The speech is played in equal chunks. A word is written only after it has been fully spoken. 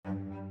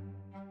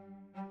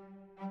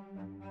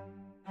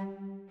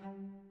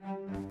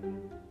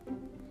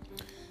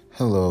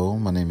Hello,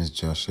 my name is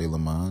Josh A.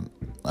 Lamont.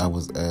 I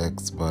was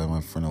asked by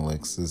my friend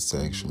Alexis to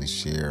actually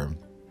share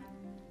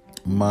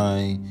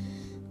my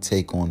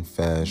take on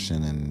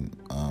fashion and,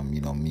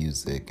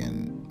 music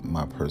and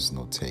my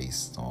personal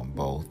taste on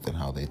both and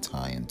how they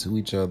tie into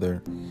each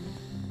other.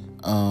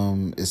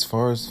 As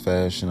far as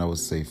fashion, I would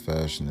say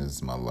fashion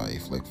is my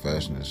life. Like,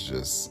 fashion is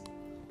just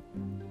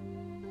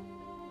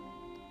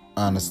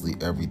honestly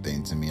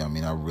everything to me. I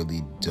mean, I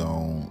really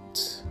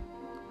don't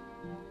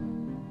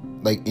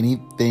like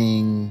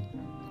anything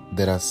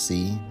that I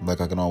see.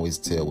 Like, I can always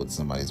tell what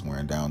somebody's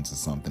wearing down to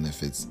something.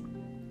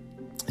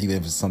 Even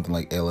if it's something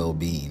like LL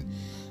Bean,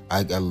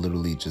 I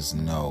literally just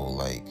know,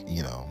 like,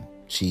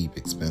 cheap,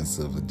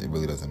 expensive, it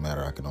really doesn't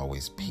matter. I can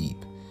always peep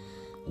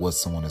what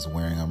someone is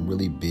wearing. I'm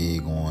really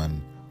big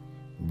on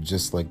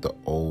just like the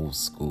old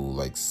school,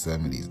 like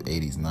 70s,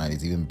 80s,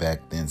 90s, even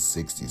back then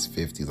 60s,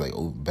 50s, like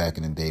back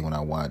in the day when I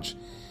watch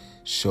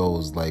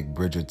shows like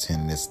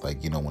Bridgerton. It's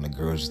like, when the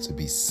girls used to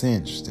be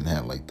cinched and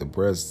had like the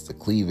breasts, the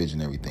cleavage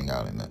and everything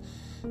out, and the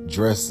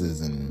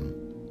dresses and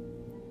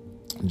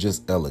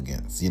just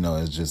elegance.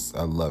 It's just,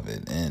 I love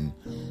it. And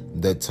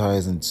that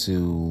ties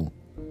into,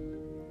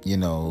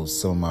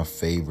 some of my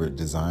favorite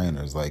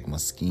designers like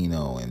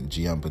Moschino and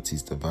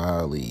Giambattista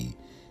Valli,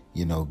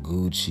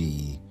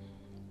 Gucci,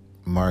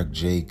 Marc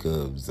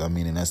Jacobs. I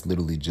mean, and that's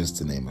literally just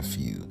to name a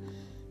few.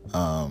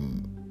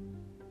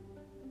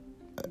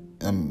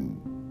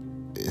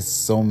 It's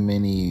so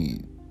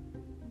many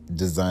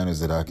designers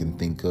that I can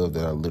think of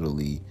that I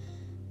literally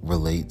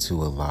relate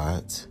to a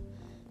lot.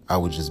 I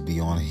would just be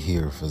on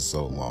here for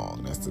so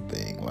long. That's the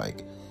thing.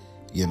 Like,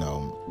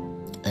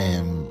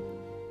 and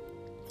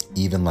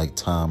even like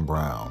Tom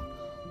Brown,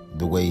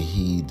 the way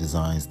he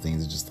designs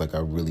things is just like, I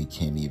really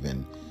can't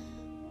even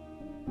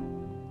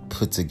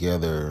put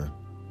together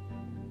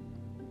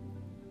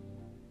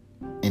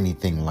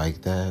anything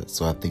like that.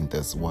 So I think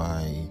that's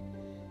why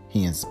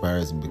he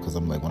inspires me, because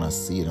I'm like, when I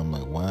see it, I'm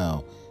like,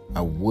 wow,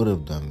 I would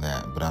have done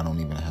that, but I don't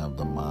even have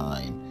the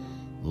mind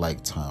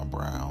like Tom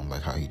Brown,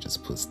 like how he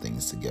just puts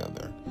things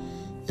together.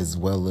 As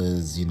well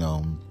as,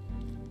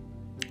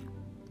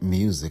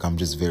 music. I'm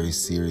just very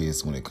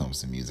serious when it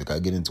comes to music. I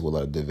get into a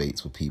lot of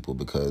debates with people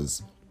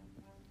because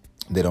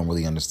they don't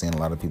really understand. A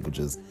lot of people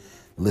just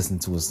listen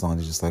to a song,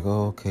 they're just like,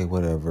 oh, okay,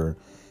 whatever.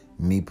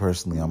 Me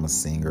personally, I'm a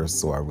singer,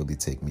 so I really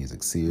take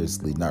music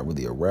seriously. Not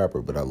really a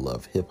rapper, but I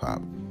love hip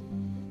hop.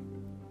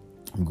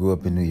 I grew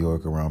up in New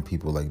York around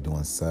people like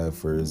doing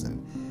ciphers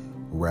and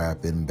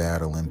rapping,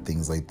 battling,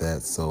 things like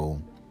that.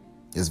 So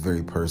it's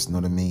very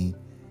personal to me.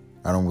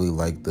 I don't really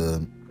like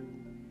the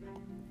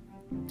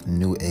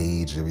new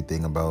age,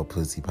 everything about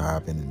pussy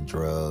popping and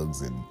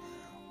drugs and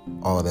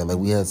all that. Like,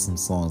 we had some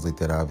songs like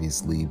that,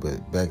 obviously,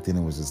 but back then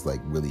it was just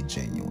like really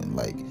genuine.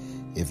 Like,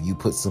 if you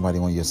put somebody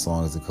on your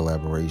song as a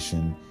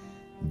collaboration,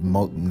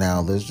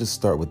 now let's just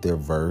start with their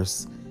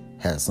verse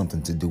had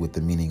something to do with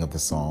the meaning of the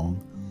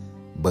song.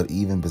 But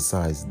even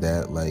besides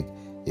that, like,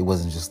 it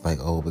wasn't just like,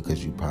 oh,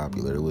 because you're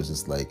popular. It was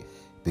just like,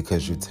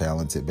 because you're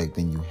talented. Back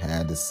then you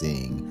had to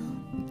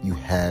sing, you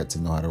had to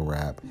know how to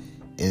rap.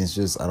 And it's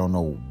just, I don't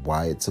know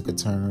why it took a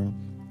turn,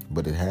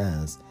 but it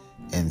has.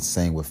 And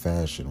same with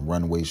fashion,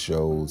 runway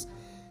shows.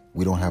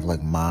 We don't have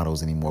like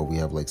models anymore. We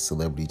have like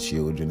celebrity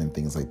children and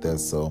things like that.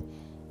 So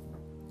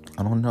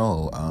I don't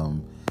know.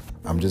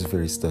 I'm just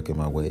very stuck in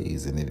my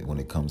ways when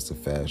it comes to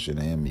fashion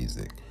and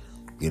music.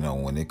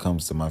 When it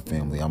comes to my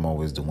family, I'm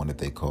always the one that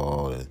they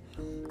call to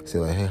say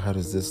like, hey, how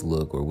does this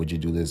look? Or would you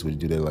do this? Would you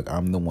do that? Like,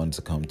 I'm the one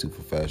to come to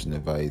for fashion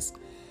advice.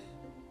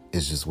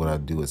 It's just what I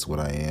do. It's what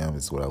I am.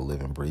 It's what I live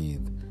and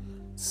breathe.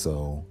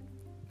 So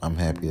I'm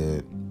happy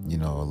that,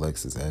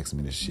 Alexis asked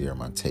me to share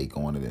my take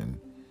on it, and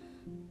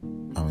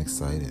I'm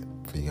excited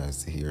for you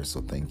guys to hear.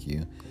 So thank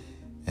you.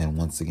 And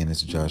once again,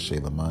 it's Josh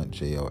A. Lamont,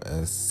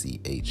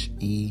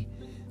 Josche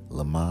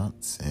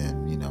Lamont.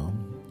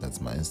 And, that's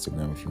my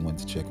Instagram if you want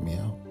to check me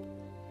out.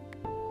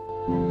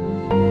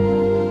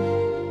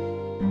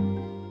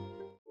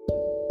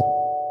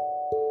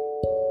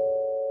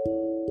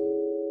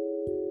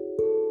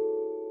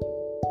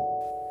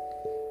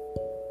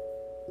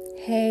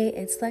 Hey,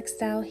 it's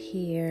Lexstyle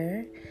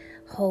here,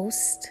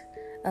 host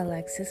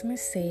Alexis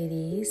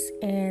Mercedes,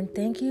 and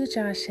thank you,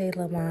 Josh A.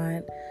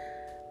 Lamont.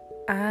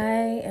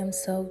 I am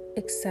so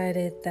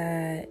excited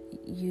that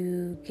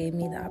you gave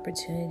me the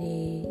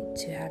opportunity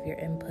to have your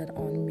input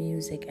on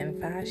music and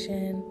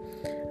fashion.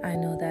 I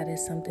know that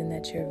is something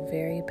that you're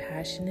very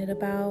passionate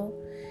about,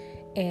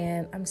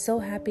 and I'm so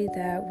happy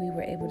that we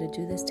were able to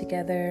do this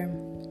together.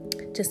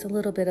 Just a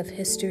little bit of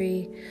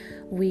history.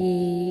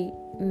 We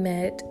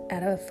met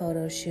at a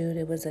photo shoot.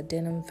 It was a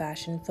denim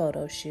fashion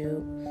photo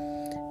shoot,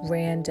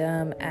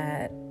 random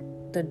at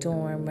the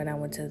dorm when I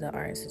went to the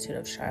Art Institute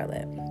of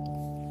Charlotte.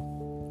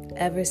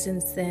 Ever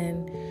since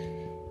then,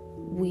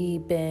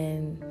 we've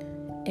been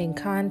in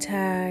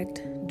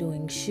contact,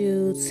 doing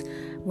shoots.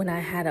 When I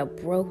had a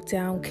broke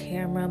down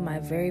camera, my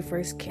very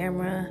first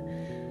camera,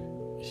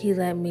 he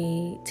let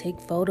me take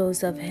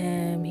photos of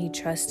him. He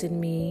trusted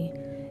me,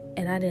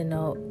 and I didn't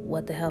know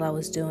what the hell I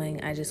was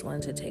doing. I just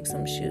wanted to take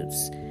some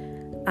shoots.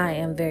 I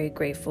am very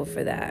grateful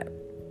for that.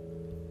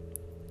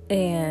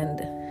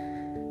 And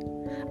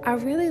I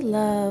really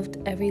loved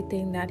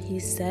everything that he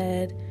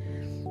said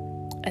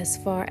as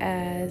far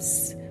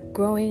as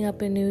growing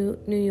up in New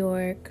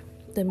York,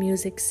 the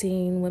music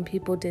scene, when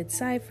people did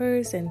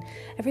cyphers and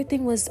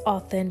everything was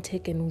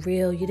authentic and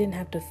real. You didn't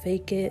have to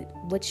fake it.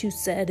 What you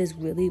said is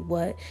really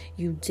what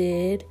you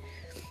did.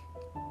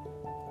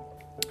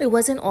 It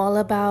wasn't all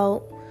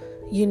about,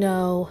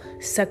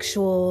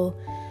 sexual.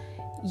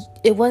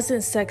 It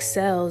wasn't sex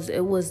sells.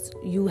 It was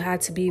you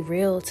had to be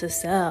real to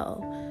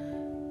sell.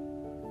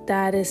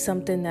 That is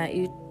something that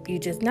you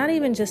just, not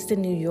even just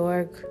in New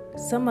York,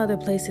 some other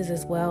places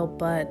as well,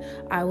 but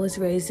I was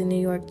raised in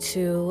New York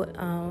too,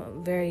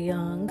 very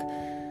young,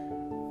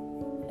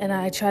 and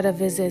I try to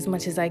visit as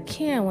much as I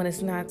can when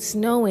it's not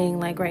snowing,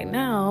 like right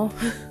now.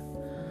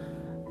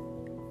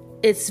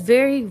 It's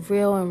very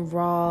real and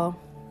raw,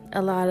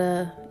 a lot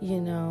of,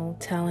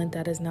 talent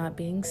that is not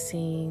being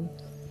seen.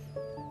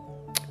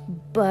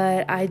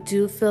 But I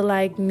do feel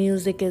like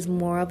music is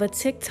more of a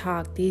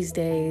TikTok these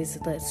days.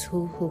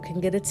 Who can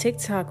get a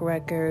TikTok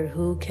record,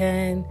 who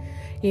can,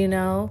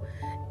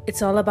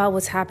 it's all about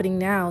what's happening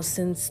now,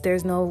 since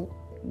there's no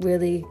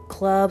really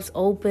clubs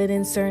open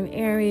in certain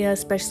areas,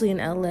 especially in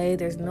LA.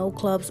 There's no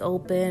clubs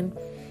open.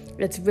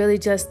 It's really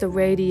just the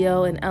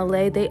radio in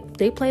LA.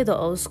 They play the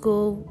old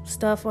school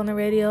stuff on the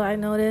radio, I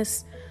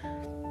notice.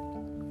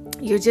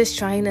 You're just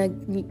trying to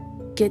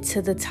get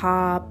to the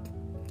top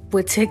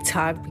with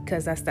TikTok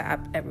because that's the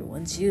app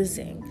everyone's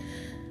using.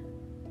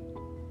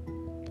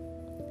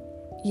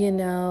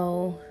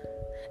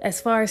 As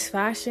far as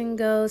fashion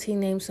goes, he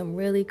named some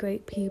really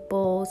great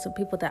people, some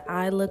people that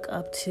I look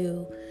up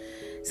to,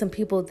 some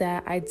people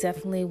that I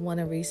definitely want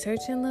to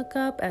research and look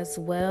up as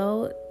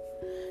well,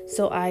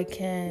 so I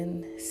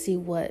can see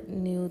what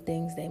new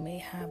things they may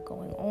have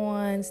going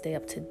on, stay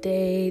up to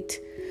date.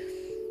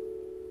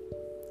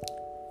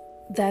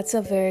 That's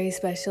a very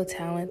special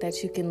talent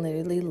that you can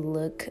literally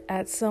look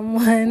at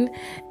someone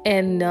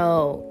and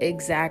know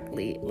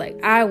exactly,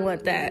 like, I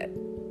want that.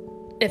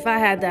 If I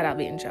had that, I'll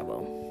be in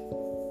trouble.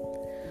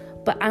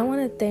 But I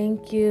want to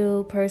thank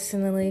you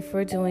personally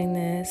for doing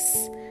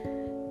this.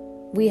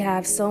 We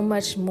have so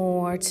much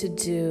more to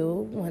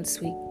do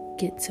once we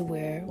get to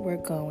where we're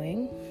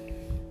going.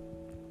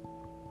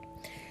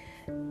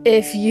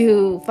 If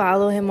you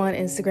follow him on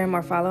Instagram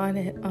or follow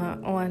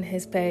on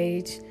his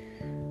page,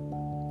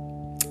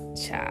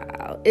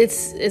 child,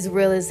 it's as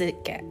real as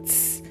it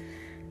gets.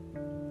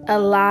 A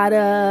lot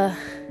of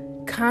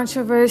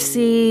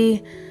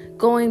controversy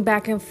going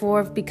back and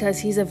forth because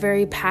he's a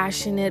very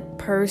passionate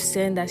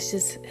person. That's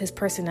just his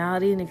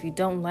personality, and if you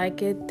don't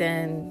like it,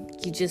 then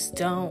you just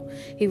don't.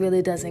 He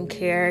really doesn't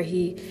care.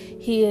 He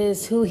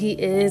is who he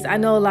is. I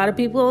know a lot of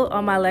people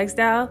on my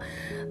lifestyle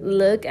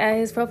look at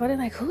his profile, they're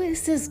like, who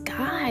is this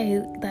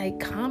guy, like,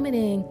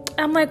 commenting?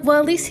 I'm like, well,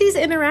 at least he's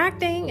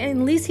interacting, and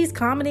at least he's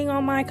commenting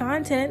on my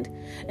content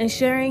and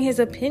sharing his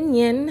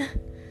opinion.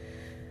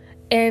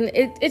 And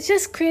it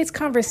just creates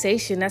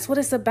conversation. That's what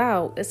it's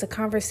about. It's a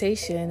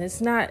conversation.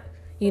 It's not,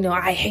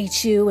 I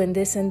hate you and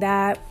this and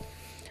that.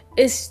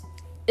 It's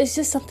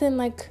just something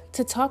like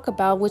to talk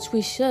about, which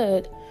we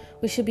should.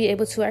 We should be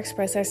able to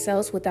express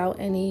ourselves without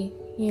any,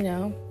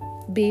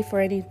 beef or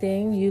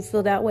anything. You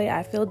feel that way.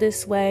 I feel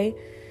this way.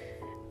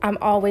 I'm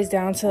always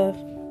down to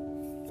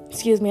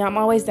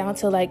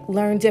like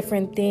learn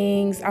different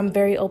things. I'm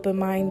very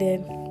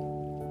open-minded.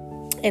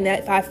 And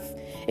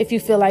if you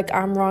feel like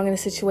I'm wrong in a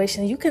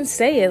situation, you can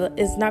say it.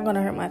 It's not going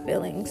to hurt my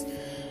feelings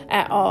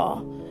at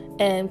all.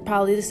 And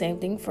probably the same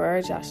thing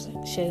for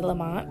Joshua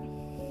Lamont.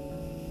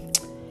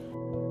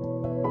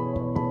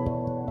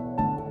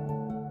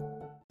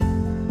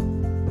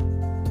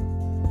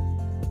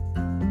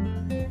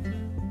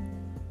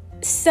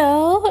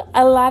 So,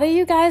 a lot of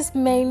you guys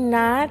may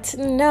not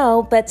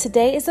know, but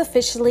today is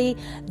officially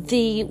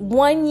the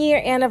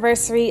 1-year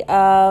anniversary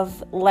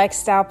of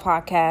Lexstyle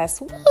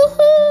Podcast.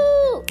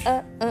 Woohoo!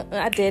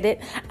 I did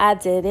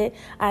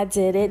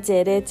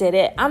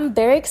it. I'm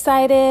very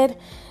excited.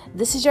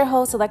 This is your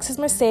host, Alexis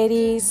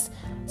Mercedes.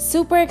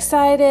 Super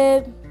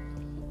excited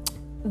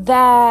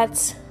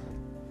that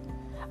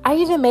I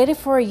even made it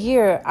for a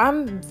year.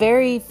 I'm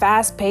very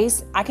fast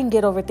paced. I can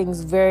get over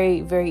things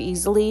very, very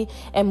easily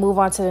and move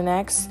on to the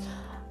next.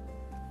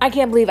 I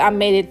can't believe I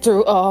made it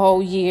through a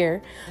whole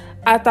year.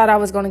 I thought I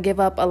was going to give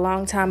up a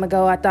long time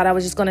ago. I thought I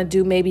was just going to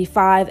do maybe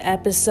 5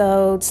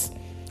 episodes,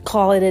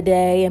 call it a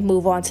day, and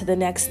move on to the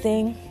next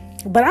thing.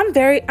 But I'm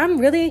very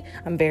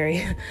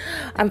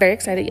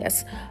excited,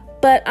 yes.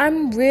 But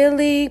I'm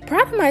really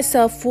proud of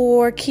myself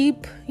for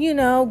keep,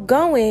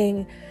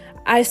 going.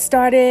 I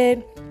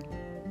started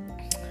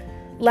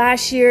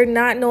last year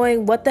not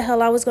knowing what the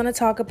hell I was going to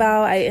talk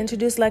about. I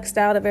introduced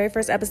Lexstyle, the very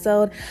first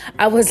episode.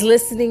 I was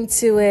listening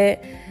to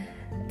it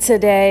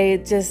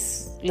today,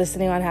 just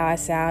listening on how I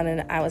sound,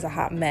 and I was a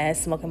hot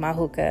mess smoking my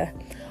hookah.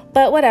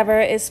 But whatever,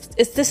 this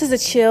is a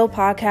chill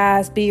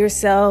podcast. Be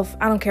yourself.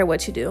 I don't care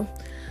what you do.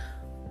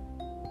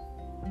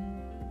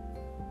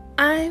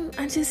 I'm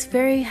just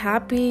very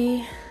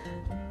happy.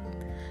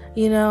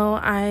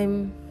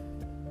 I'm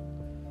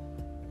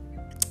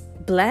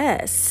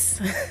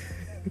blessed.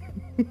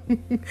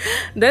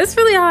 That's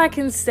really all I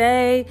can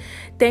say.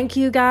 Thank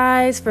you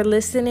guys for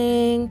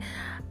listening.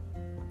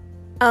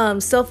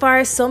 So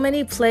far, so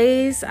many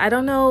plays. I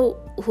don't know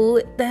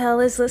who the hell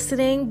is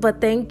listening,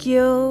 but thank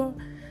you.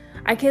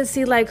 I can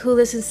see who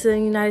listens to the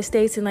United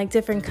States and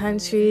different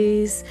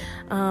countries,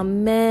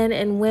 men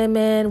and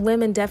women.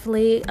 Women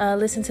definitely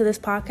listen to this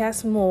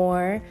podcast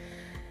more.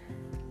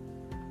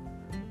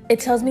 It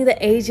tells me the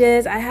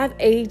ages. I have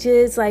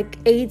ages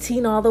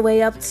 18 all the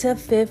way up to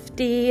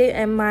 50,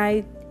 and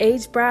my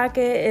age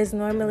bracket is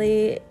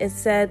normally, it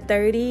said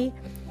 30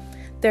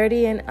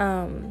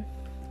 and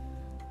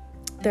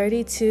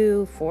 30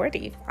 to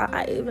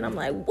 45, and I'm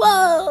like,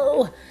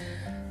 whoa,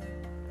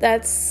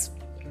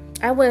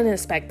 I wouldn't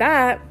expect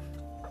that.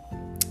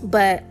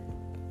 But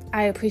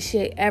I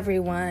appreciate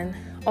everyone,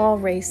 all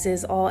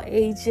races, all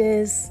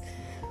ages.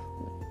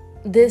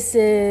 This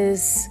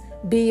is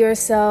Be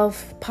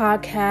Yourself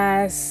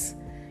podcast,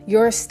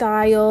 your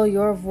style,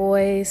 your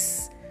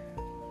voice.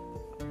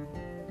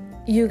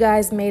 You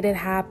guys made it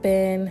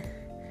happen,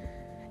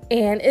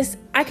 and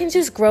I can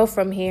just grow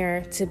from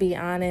here, to be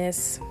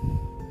honest.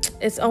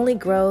 It's only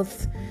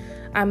growth.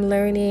 I'm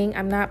learning.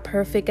 I'm not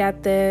perfect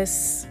at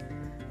this.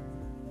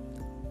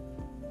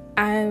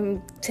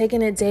 I'm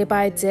taking it day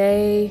by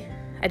day.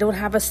 I don't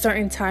have a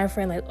certain time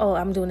frame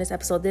I'm doing this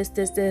episode, this.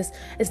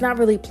 It's not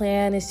really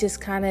planned. It's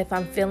just kind of, if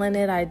I'm feeling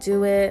it, I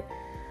do it.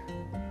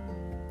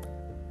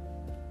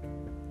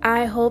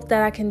 I hope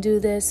that I can do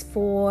this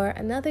for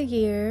another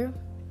year,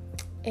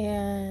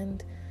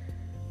 and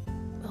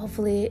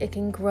hopefully it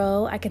can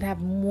grow. I can have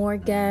more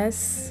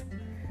guests.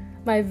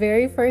 My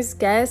very first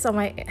guest on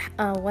my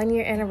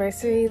 1-year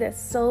anniversary.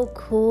 That's so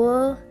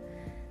cool.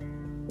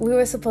 We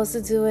were supposed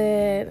to do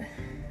it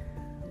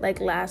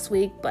last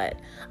week, but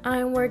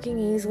I'm working,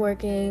 he's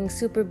working,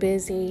 super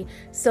busy.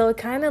 So it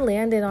kind of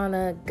landed on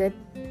a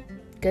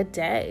good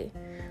day.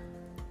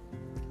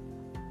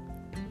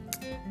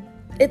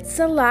 It's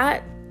a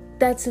lot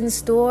that's in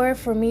store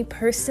for me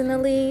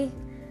personally.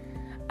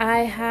 I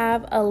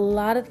have a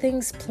lot of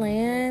things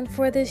planned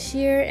for this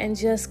year and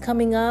just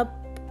coming up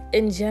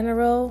in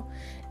general.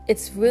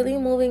 It's really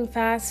moving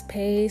fast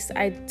paced.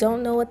 I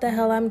don't know what the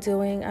hell I'm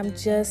doing. I'm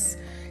just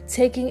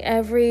taking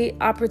every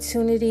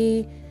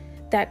opportunity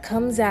that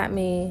comes at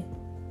me.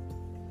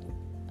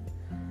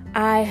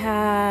 I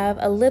have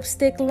a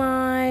lipstick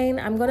line.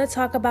 I'm going to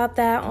talk about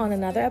that on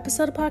another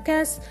episode of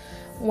podcast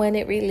when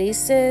it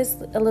releases,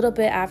 a little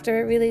bit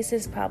after it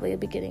releases, probably the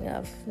beginning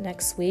of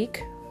next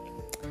week.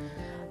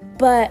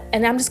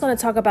 And I'm just going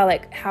to talk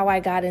about how I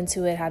got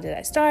into it, how did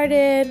I start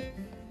it.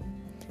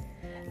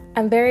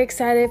 I'm very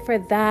excited for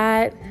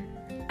that.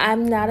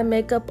 I'm not a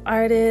makeup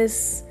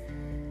artist.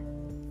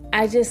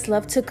 I just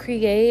love to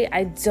create.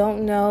 I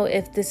don't know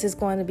if this is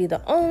going to be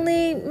the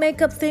only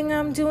makeup thing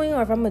I'm doing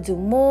or if I'm going to do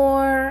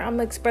more. I'm going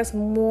to express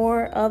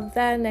more of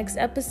that next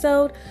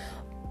episode.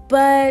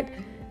 But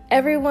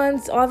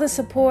all the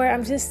support,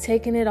 I'm just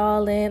taking it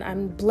all in.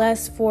 I'm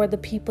blessed for the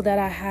people that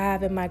I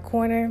have in my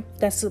corner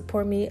that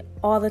support me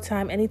all the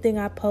time. Anything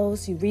I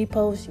post, you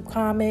repost, you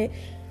comment.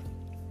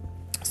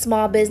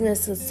 Small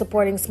business is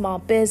supporting small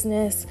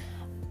business.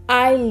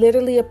 I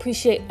literally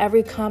appreciate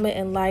every comment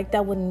and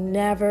that would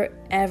never,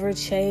 ever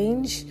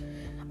change.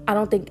 I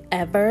don't think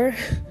ever.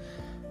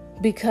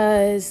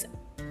 Because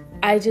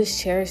I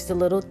just cherish the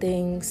little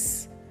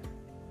things.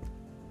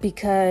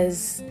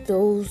 Because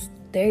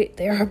they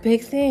are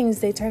big things.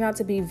 They turn out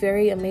to be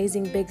very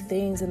amazing big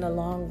things in the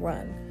long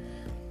run.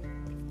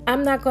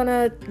 I'm not going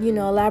to,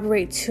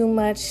 elaborate too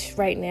much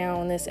right now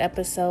on this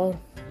episode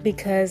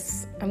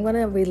because I'm going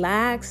to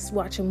relax,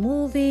 watch a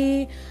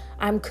movie.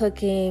 I'm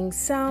cooking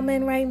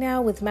salmon right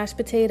now with mashed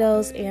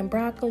potatoes and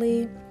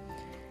broccoli.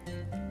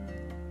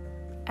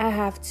 I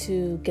have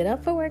to get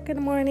up for work in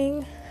the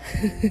morning.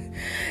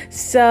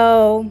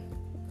 So,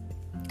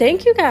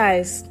 thank you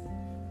guys.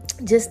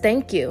 Just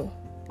thank you.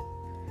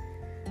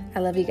 I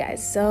love you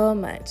guys so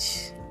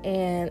much.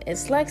 And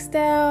it's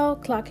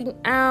Lexdale clocking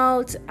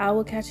out. I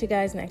will catch you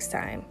guys next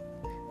time.